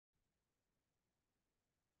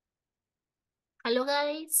Hello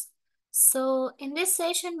guys. So in this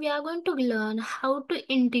session we are going to learn how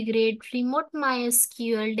to integrate remote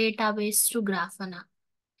MySQL database to Grafana.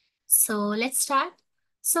 So let's start.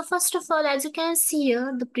 So first of all, as you can see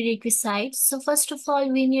here, the prerequisites. So first of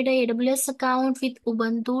all, we need a AWS account with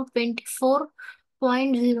Ubuntu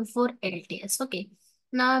 24.04 LTS. Okay.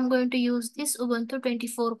 Now I'm going to use this Ubuntu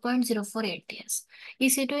 24.04 LTS.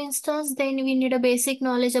 EC2 instance, then we need a basic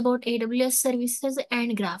knowledge about AWS services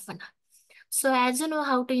and Grafana. So as you know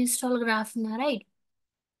how to install Grafana, right?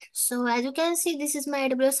 So as you can see, this is my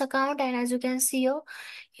AWS account, and as you can see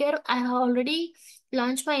here I have already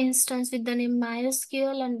launched my instance with the name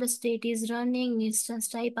MySQL, and the state is running. Instance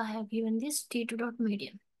type I have given this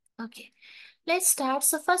t2.medium. Okay, let's start.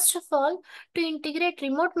 So first of all, to integrate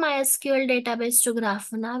remote MySQL database to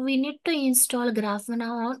Grafana, we need to install Grafana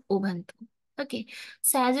on Ubuntu. Okay,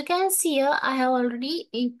 so as you can see here, I have already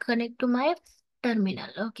connect to my terminal.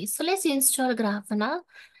 Okay, so let's install Grafana.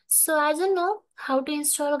 So as you know how to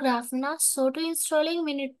install Grafana, so to installing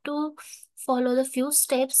we need to follow the few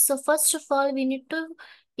steps. So first of all, we need to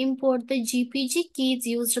import the GPG keys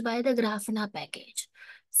used by the Grafana package.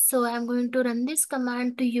 So I'm going to run this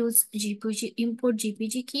command to use GPG, import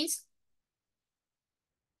GPG keys.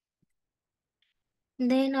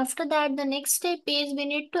 Then after that, the next step is we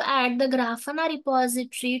need to add the Grafana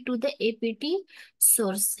repository to the APT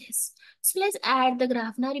sources. So let's add the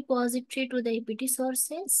Grafana repository to the APT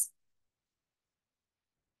sources.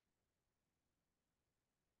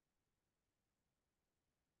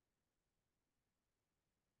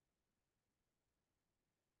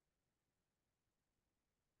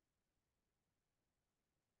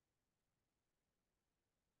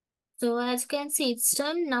 So as you can see, it's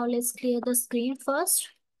done. Now let's clear the screen first.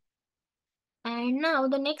 And now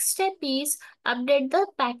the next step is update the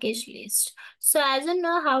package list. So as you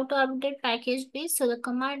know how to update package list, so the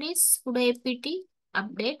command is sudo apt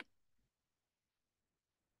update.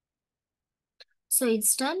 So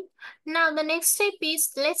it's done. Now the next step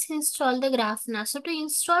is let's install the Grafana. So to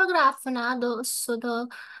install Grafana, the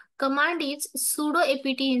command is sudo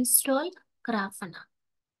apt install Grafana.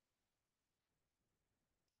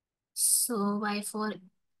 So Y for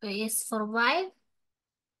S for Y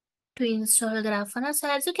to install Grafana. So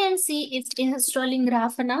as you can see, it's installing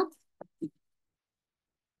Grafana.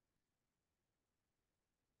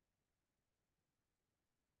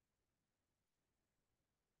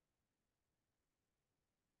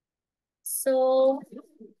 So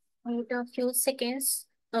wait a few seconds.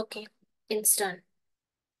 Okay, it's done.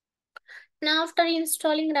 Now after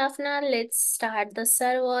installing Grafana, let's start the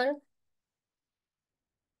server.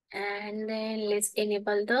 And then let's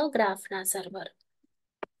enable the Grafana server.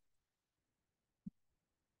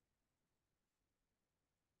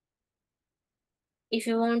 If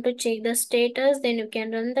you want to check the status, then you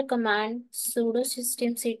can run the command sudo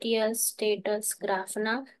systemctl status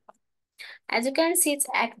Grafana. As you can see, it's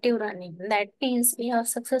active running. That means we have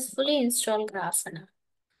successfully installed Grafana.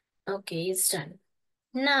 Okay, it's done.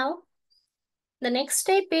 Now, the next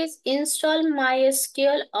step is install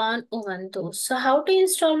MySQL on Ubuntu. So how to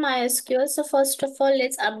install MySQL? So first of all,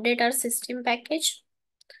 let's update our system package.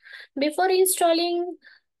 Before installing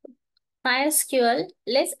MySQL,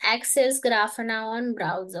 let's access Grafana on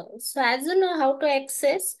browser. So as you know how to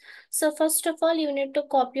access, so first of all, you need to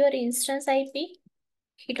copy your instance IP,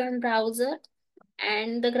 hit on browser,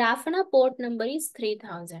 and the Grafana port number is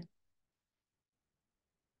 3000.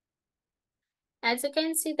 As you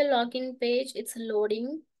can see the login page, it's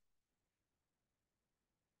loading.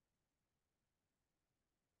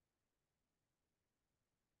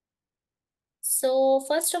 So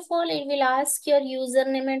first of all, it will ask your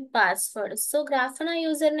username and password. So Grafana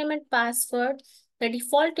username and password, the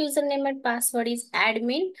default username and password is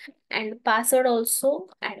admin and password also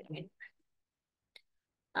admin.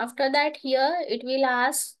 After that, here it will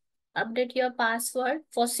ask update your password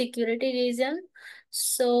for security reason.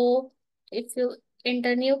 So if you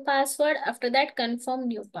enter new password, after that confirm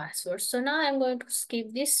new password. So now I'm going to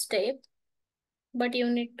skip this step, but you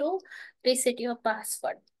need to reset your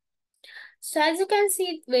password. So as you can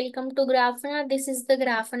see, welcome to Grafana. This is the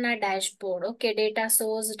Grafana dashboard. Okay, data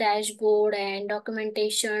source, dashboard, and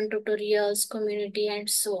documentation, tutorials, community, and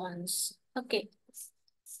so on. Okay,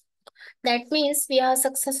 that means we have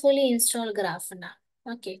successfully installed Grafana.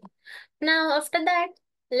 Okay, now after that,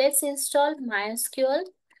 let's install MySQL.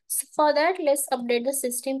 So for that, let's update the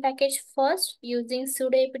system package first using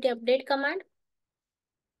sudo apt update command.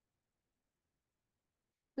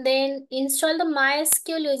 Then install the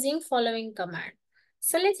MySQL using following command.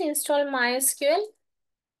 So let's install MySQL.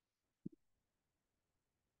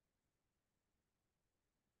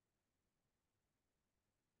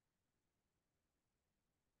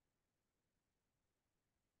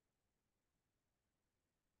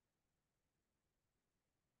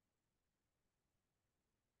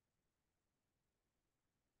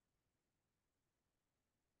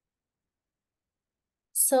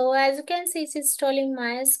 So as you can see, it's installing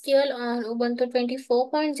MySQL on Ubuntu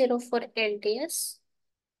 24.04 LTS.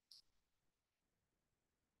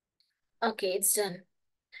 Okay, it's done.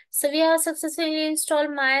 So we have successfully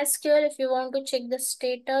installed MySQL. If you want to check the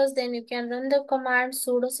status, then you can run the command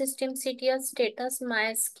sudo systemctl status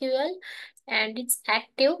MySQL, and it's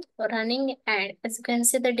active, running, and as you can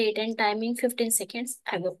see the date and timing 15 seconds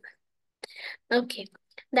ago. Okay,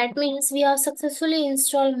 that means we have successfully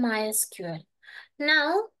installed MySQL.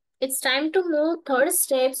 Now it's time to move third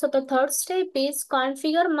step. So the third step is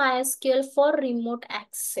configure MySQL for remote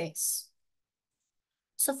access.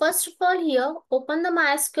 So first of all here, open the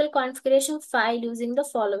MySQL configuration file using the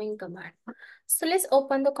following command. So let's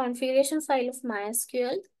open the configuration file of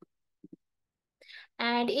MySQL.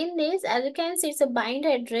 And in this, as you can see, it's a bind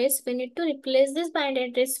address. We need to replace this bind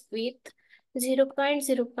address with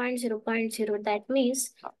 0.0.0.0. That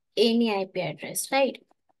means any IP address, right?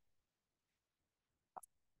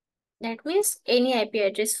 That means any IP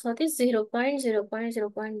address for this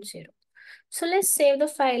 0.0.0.0. So let's save the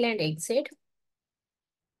file and exit.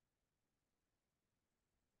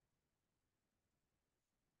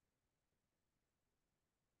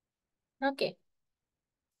 Okay.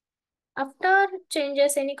 After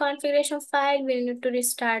changes any configuration file, we need to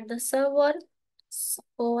restart the server.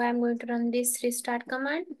 So I'm going to run this restart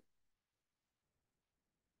command.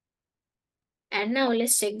 And now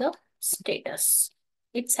let's check the status.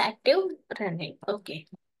 It's active, running. Okay.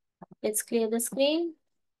 Let's clear the screen.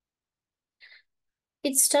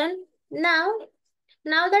 It's done. Now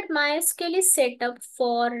that MySQL is set up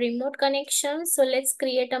for remote connection, so let's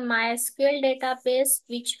create a MySQL database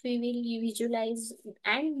which we will visualize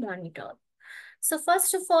and monitor. So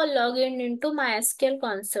first of all, log in into MySQL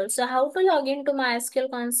console. So how to log into MySQL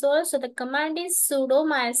console? So the command is sudo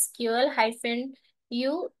mysql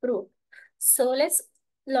 -u root. So let's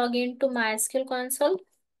log into MySQL console.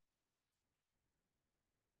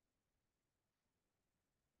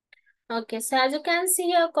 Okay, so as you can see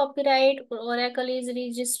here, copyright, Oracle is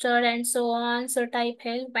registered and so on. So type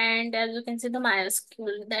help, and as you can see the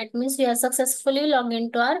MySQL. That means we are successfully logged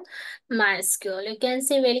into our MySQL. You can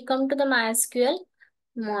see welcome to the MySQL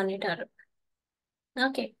monitor.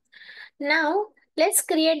 Okay, now let's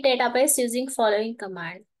create database using following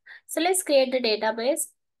command. So let's create the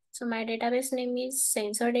database. So my database name is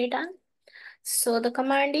sensor data. So the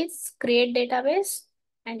command is create database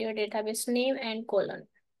and your database name and colon.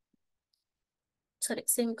 Sorry,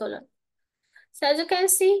 semicolon. So as you can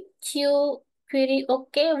see, query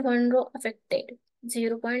okay, one row affected,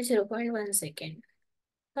 0.0.1 second.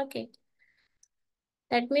 Okay,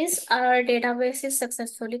 that means our database is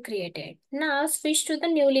successfully created. Now switch to the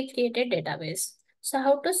newly created database. So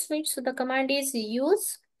how to switch? So the command is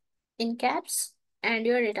use in caps and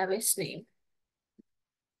your database name.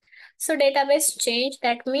 So database change,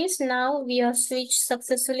 that means now we have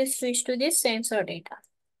successfully switched to this sensor data.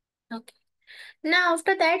 Okay. Now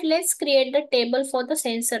after that, let's create the table for the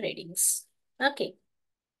sensor readings. Okay.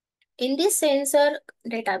 In this sensor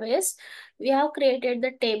database, we have created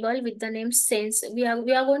the table with the name sense. We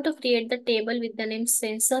are going to create the table with the name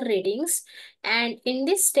sensor readings. And in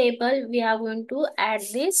this table, we are going to add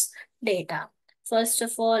this data. First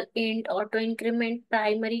of all, int auto increment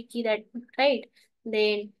primary key, that right.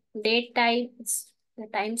 Then date type, the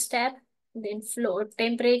timestamp, then float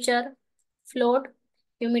temperature, float,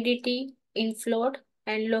 humidity, in float,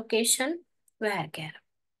 and location, varchar.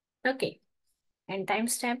 Okay, and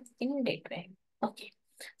timestamp in date frame. Okay,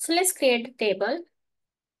 so let's create a table.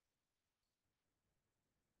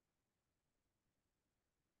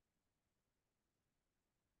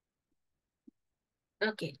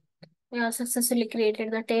 Okay, we have successfully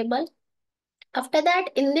created the table. After that,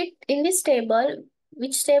 in this table,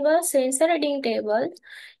 which table? Sensor reading table.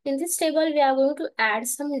 In this table, we are going to add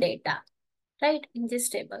some data, right? In this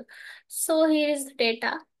table. So here is the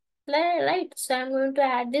data, right? So I'm going to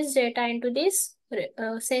add this data into this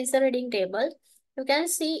sensor reading table. You can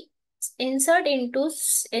see insert into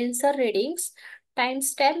sensor readings,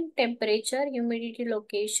 timestamp, temperature, humidity,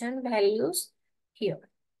 location, values here.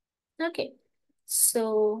 Okay,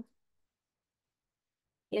 so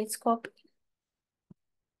let's copy.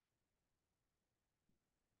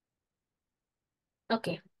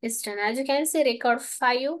 Okay, it's done. As you can see, record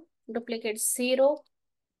 5, duplicate 0,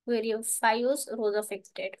 query of 5 rows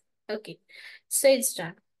affected. Okay, so it's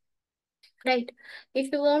done. Right.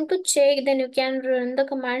 If you want to check, then you can run the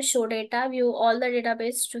command show data, view all the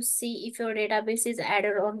database to see if your database is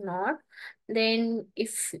added or not. Then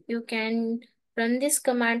if you can run this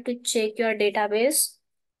command to check your database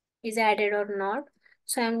is added or not.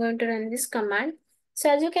 So I'm going to run this command. So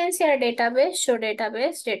as you can see, our database, show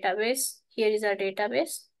database, database Here is our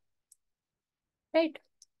database, right?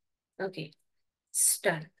 Okay, it's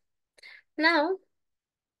done. Now,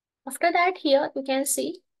 after that, here you can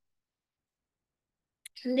see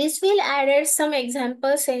this will added some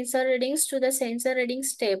example sensor readings to the sensor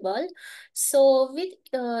readings table. So with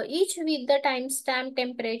each with the timestamp,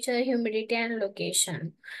 temperature, humidity, and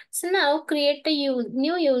location. So now create a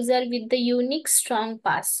new user with the unique strong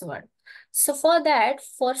password. So for that,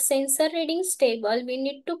 for sensor readings table, we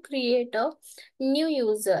need to create a new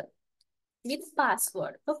user with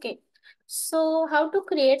password. Okay. So how to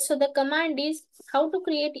create? So the command is how to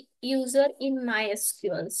create user in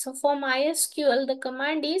MySQL. So for MySQL, the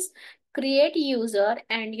command is create user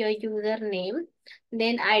and your username,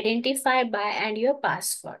 then identify by and your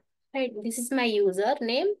password. Right. This is my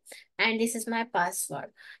username and this is my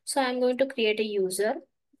password. So I'm going to create a user.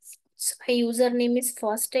 So my username is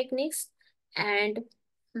First Techniques and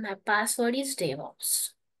my password is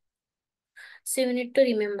DevOps. So you need to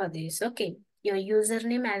remember this. Okay. Your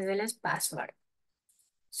username as well as password.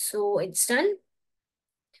 So it's done.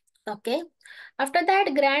 Okay. After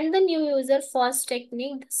that, grant the new user first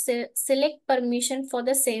technique, select permission for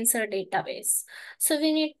the sensor database. So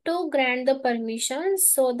we need to grant the permission.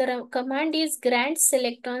 So the command is grant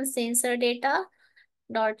select on sensor data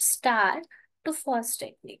dot star to first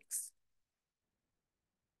techniques.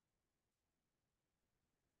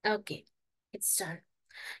 Okay. It's done.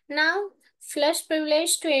 Now, flush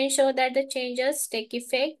privilege to ensure that the changes take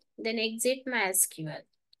effect, then exit MySQL.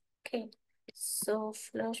 Okay. So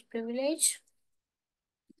flush privilege.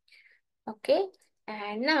 Okay.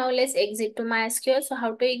 And now let's exit to MySQL. So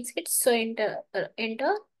how to exit? So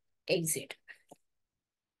enter exit.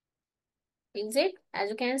 Exit. As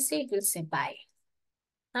you can see, it will say bye.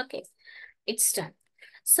 Okay. It's done.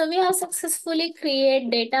 So we have successfully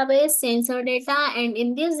created database sensor data, and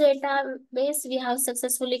in this database we have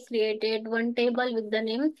successfully created one table with the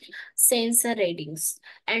name sensor readings.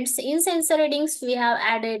 And in sensor readings we have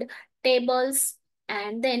added tables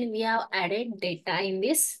and then we have added data in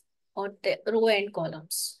this row and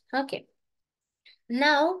columns. Okay.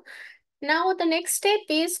 Now the next step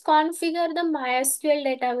is configure the MySQL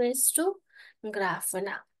database to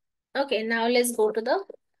Grafana. Okay, now let's go to the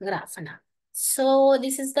Grafana. So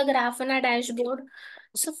this is the Grafana dashboard.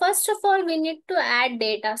 So first of all, we need to add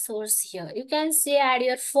data source here. You can see add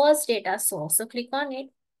your first data source. So click on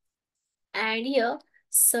it and here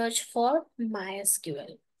search for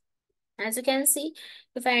MySQL. As you can see,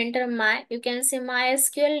 if I enter you can see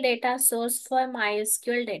MySQL data source for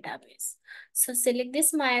MySQL database. So select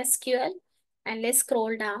this MySQL and let's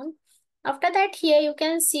scroll down. After that, here you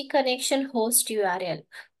can see connection host URL.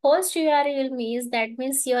 Host URL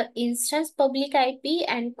means your instance public IP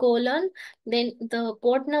and colon, then the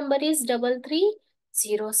port number is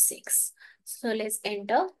 3306. So let's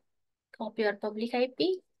enter, copy your public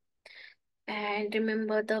IP and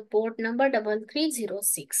remember the port number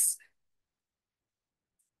 3306.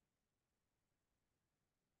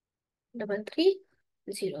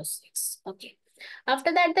 3306. Okay.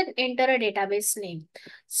 After that, then enter a database name.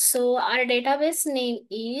 So our database name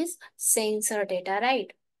is sensor data,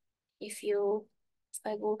 right? If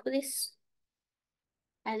I go to this,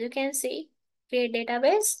 as you can see, create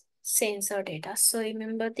database sensor data. So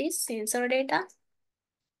remember this sensor data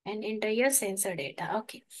and enter your sensor data.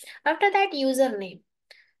 Okay. After that, username.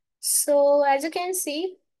 So as you can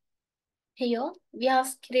see here, we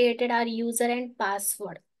have created our user and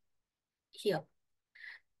password here.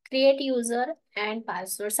 Create user and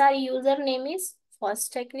passwords. Our username is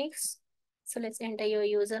First Techniques. So let's enter your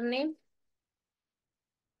username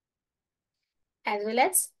as well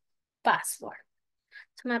as password.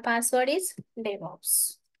 So my password is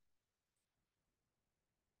DevOps.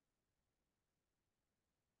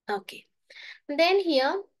 Okay. Then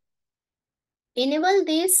here, enable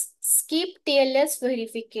this skip TLS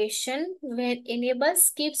verification. When enable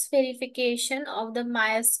skips verification of the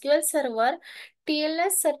MySQL server,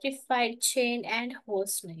 TLS certified chain and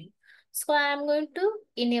host name. So I am going to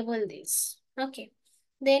enable this. Okay.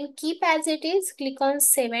 Then keep as it is, click on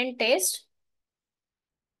save and test.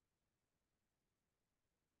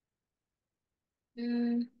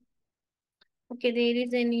 Okay, there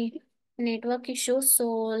is any network issue. So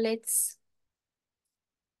let's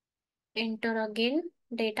enter again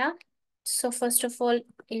data. So first of all,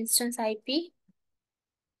 instance IP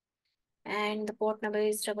and the port number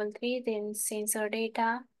is 33. Then sensor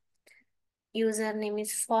data. Username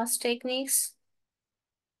is Fast Techniques.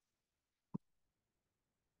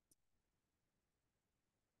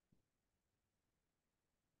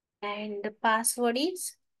 And the password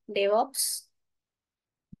is DevOps.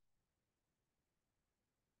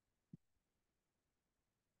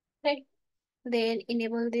 Right. Then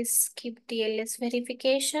enable this skip TLS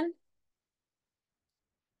verification.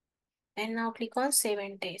 And now click on save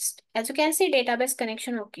and test. As you can see, database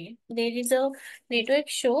connection okay. There is a network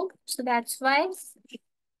show, so that's why.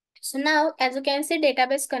 So now, as you can see,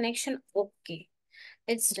 database connection okay.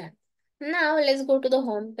 It's done. Now let's go to the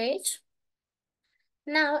home page.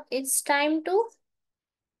 Now it's time to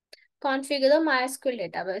configure the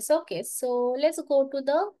MySQL database. Okay, so let's go to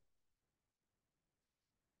the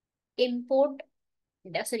import,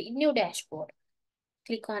 new dashboard.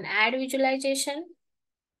 Click on add visualization.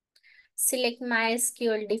 Select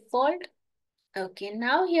MySQL default. Okay,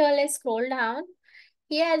 now here let's scroll down.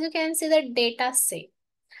 Here as you can see the data set.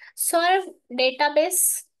 So our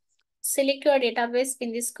database, select your database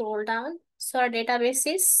in the scroll down. So our database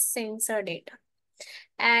is sensor data.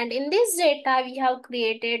 And in this data, we have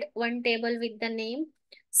created one table with the name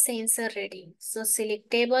sensor reading. So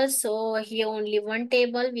select table. So here only one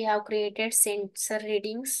table. We have created sensor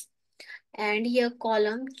readings. And here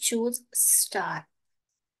column choose star.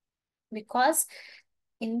 Because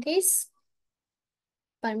in this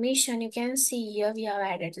permission, you can see here we have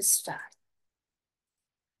added a star.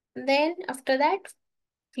 Then after that,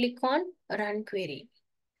 click on run query.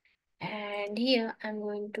 And here I'm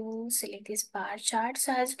going to select this bar chart.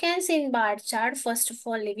 So as you can see in bar chart, first of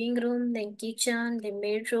all, living room, then kitchen, then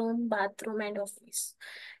bedroom, bathroom, and office.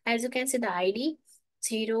 As you can see the ID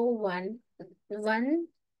 0, 1, 1,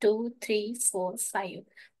 2, 3, 4, 5.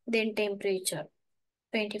 Then temperature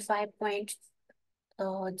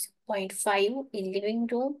 25.5 in living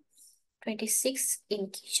room, 26 in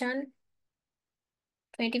kitchen,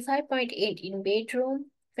 25.8 in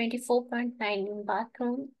bedroom, 24.9 in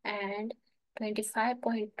bathroom, and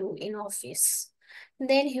 25.2 in office.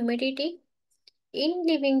 Then humidity in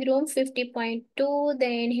living room 50.2,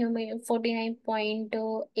 then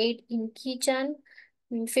 49.8 in kitchen,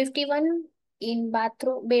 51 in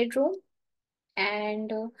bedroom,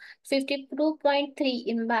 and 52.3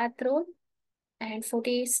 in bathroom, and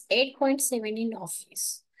 48.7 in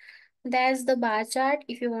office. That's the bar chart.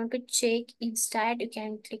 If you want to check in stat, you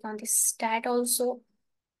can click on this stat also.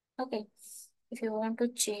 Okay. If you want to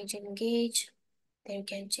change engage, then you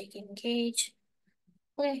can check engage.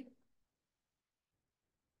 Okay.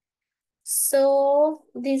 So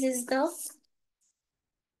this is the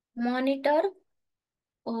monitor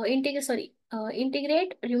integrate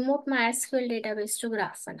remote MySQL database to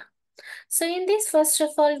Grafana. So in this, first of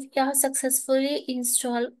all, we have successfully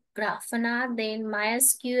installed Grafana, then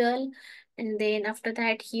MySQL, and then after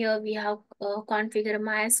that here we have configured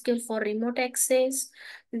MySQL for remote access.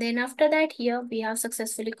 Then after that here we have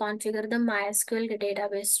successfully configured the MySQL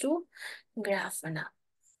database to Grafana.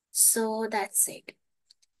 So that's it.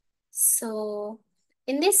 So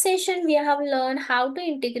in this session, we have learned how to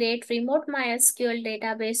integrate remote MySQL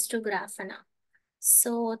database to Grafana.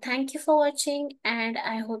 So thank you for watching and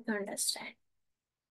I hope you understand.